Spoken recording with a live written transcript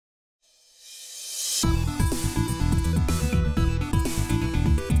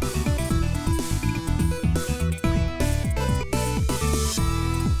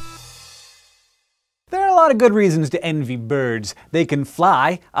lot of good reasons to envy birds. They can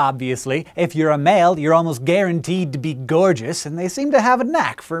fly, obviously. If you're a male, you're almost guaranteed to be gorgeous, and they seem to have a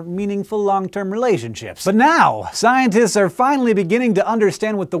knack for meaningful long-term relationships. But now, scientists are finally beginning to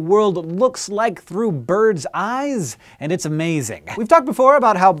understand what the world looks like through birds' eyes, and it's amazing. We've talked before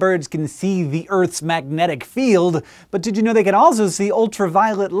about how birds can see the Earth's magnetic field, but did you know they can also see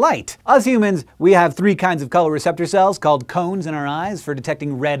ultraviolet light? Us humans, we have 3 kinds of color receptor cells called cones in our eyes for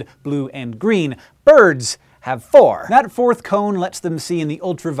detecting red, blue, and green. Birds have 4. That 4th cone lets them see in the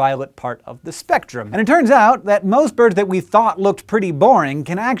ultraviolet part of the spectrum. And it turns out that most birds that we thought looked pretty boring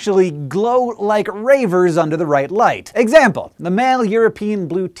can actually glow like ravers under the right light. Example, the male European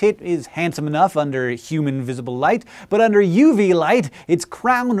blue tit is handsome enough under human visible light, but under UV light, its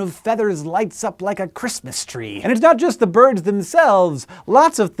crown of feathers lights up like a Christmas tree. And it's not just the birds themselves.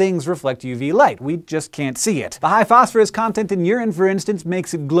 Lots of things reflect UV light. We just can't see it. The high phosphorus content in urine, for instance,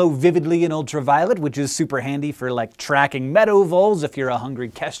 makes it glow vividly in ultraviolet, which is super handy for like tracking meadow voles if you're a hungry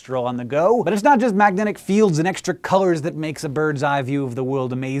kestrel on the go. But it's not just magnetic fields and extra colors that makes a bird's eye view of the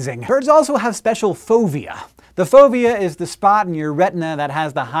world amazing. Birds also have special fovea. The fovea is the spot in your retina that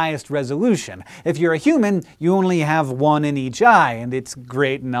has the highest resolution. If you're a human, you only have 1 in each eye, and it's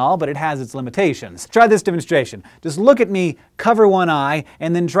great and all, but it has its limitations. Try this demonstration. Just look at me, cover 1 eye,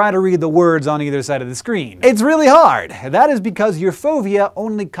 and then try to read the words on either side of the screen. It's really hard. That is because your fovea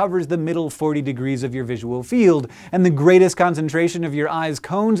only covers the middle 40 degrees of your visual field, and the greatest concentration of your eye's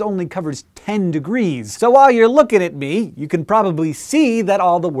cones only covers 10 degrees. So while you're looking at me, you can probably see that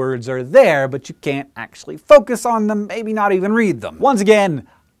all the words are there, but you can't actually focus on them, maybe not even read them. Once again,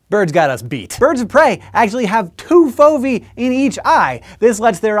 birds got us beat. Birds of prey actually have 2 foveae in each eye. This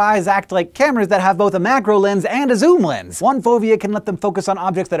lets their eyes act like cameras that have both a macro lens and a zoom lens. One fovea can let them focus on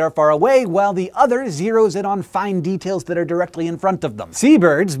objects that are far away, while the other zeroes in on fine details that are directly in front of them.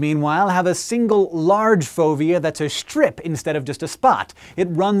 Seabirds, meanwhile, have a single large fovea that's a strip instead of just a spot. It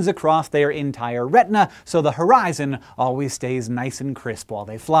runs across their entire retina, so the horizon always stays nice and crisp while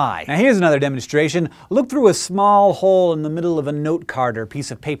they fly. Now here's another demonstration. Look through a small hole in the middle of a note card or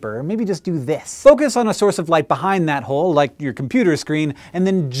piece of paper. Or maybe just do this. Focus on a source of light behind that hole, like your computer screen, and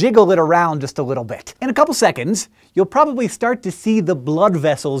then jiggle it around just a little bit. In a couple seconds, you'll probably start to see the blood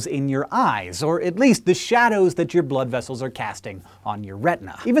vessels in your eyes, or at least the shadows that your blood vessels are casting on your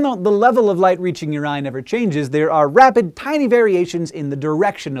retina. Even though the level of light reaching your eye never changes, there are rapid, tiny variations in the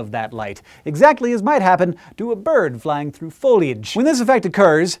direction of that light, exactly as might happen to a bird flying through foliage. When this effect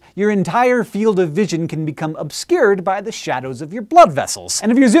occurs, your entire field of vision can become obscured by the shadows of your blood vessels.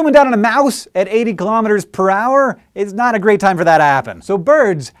 And if you're zooming down on a mouse at 80 kilometers per hour, it's not a great time for that to happen. So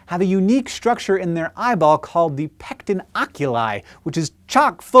birds have a unique structure in their eyeball called the pectin oculi, which is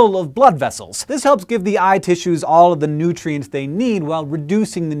chock full of blood vessels. This helps give the eye tissues all of the nutrients they need while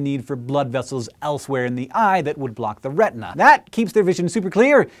reducing the need for blood vessels elsewhere in the eye that would block the retina. That keeps their vision super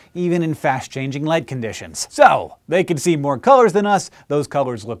clear, even in fast-changing light conditions. So, they can see more colors than us, those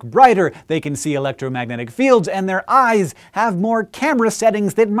colors look brighter, they can see electromagnetic fields, and their eyes have more camera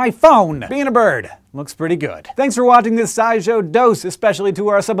settings than my phone. Being a bird looks pretty good. Thanks for watching this SciShow dose, especially to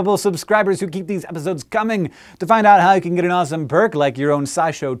our subbable subscribers who keep these episodes coming. To find out how you can get an awesome perk like your own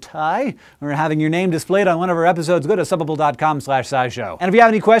SciShow tie, or having your name displayed on one of our episodes, go to subbable.com/SciShow. And if you have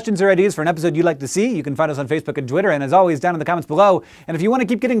any questions or ideas for an episode you'd like to see, you can find us on Facebook and Twitter, and as always, down in the comments below. And if you want to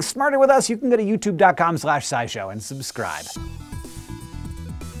keep getting smarter with us, you can go to youtube.com/SciShow and subscribe.